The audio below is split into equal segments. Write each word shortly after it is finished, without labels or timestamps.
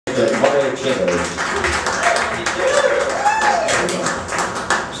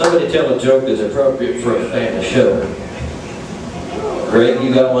Somebody tell a joke that's appropriate for a family show. Greg,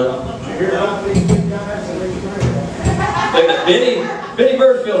 you got one? Benny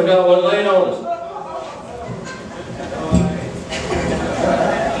Birchfield got one laying on us.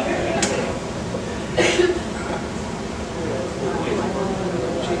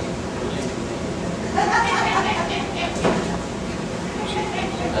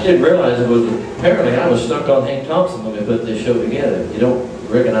 I didn't realize it was, apparently I was stuck on Hank Thompson when we put this show together. You don't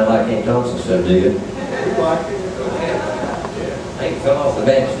reckon I like Hank Thompson stuff, do you? I ain't fell off the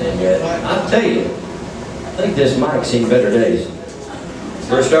bandstand yet. I'll tell you, I think this mic's seen better days.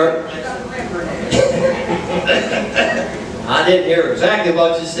 First start? I didn't hear exactly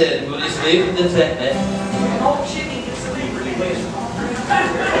what you said. We'll just leave it at that, man.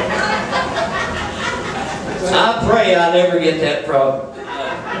 I pray I never get that problem.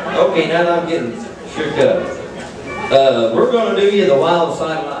 Okay, now that I'm getting shook up. We're going to do you the wild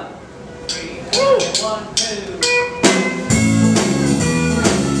side of life. 1, 2.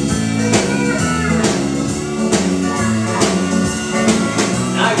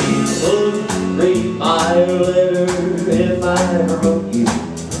 Now you would read my letter if I wrote you.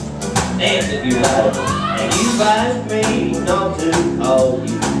 And if you like, and you advised me not to call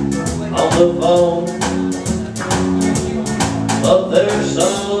you on the phone. But there's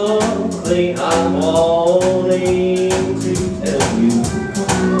something I'm wanting to tell you.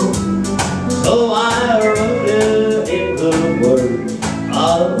 So I wrote it in the words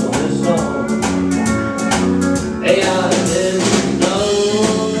of this song. Hey, I didn't know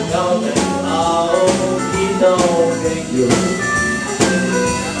the content of these don't you.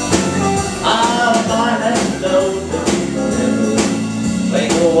 I might have known that you never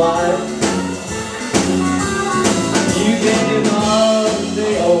make a wife. You gave up the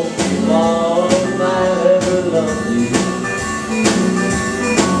only one I ever loved you.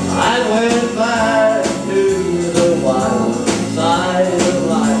 I went back to the wild side of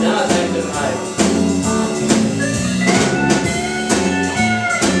life. Now I take the mic.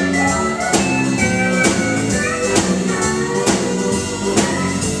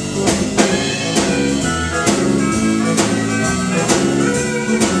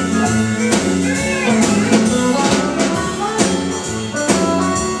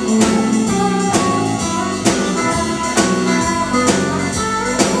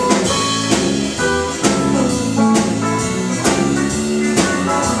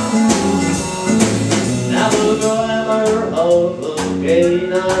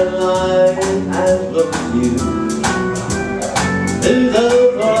 To the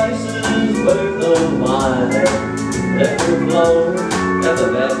places where the wine never flows, and the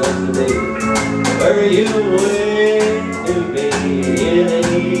bad place to be, where you wait to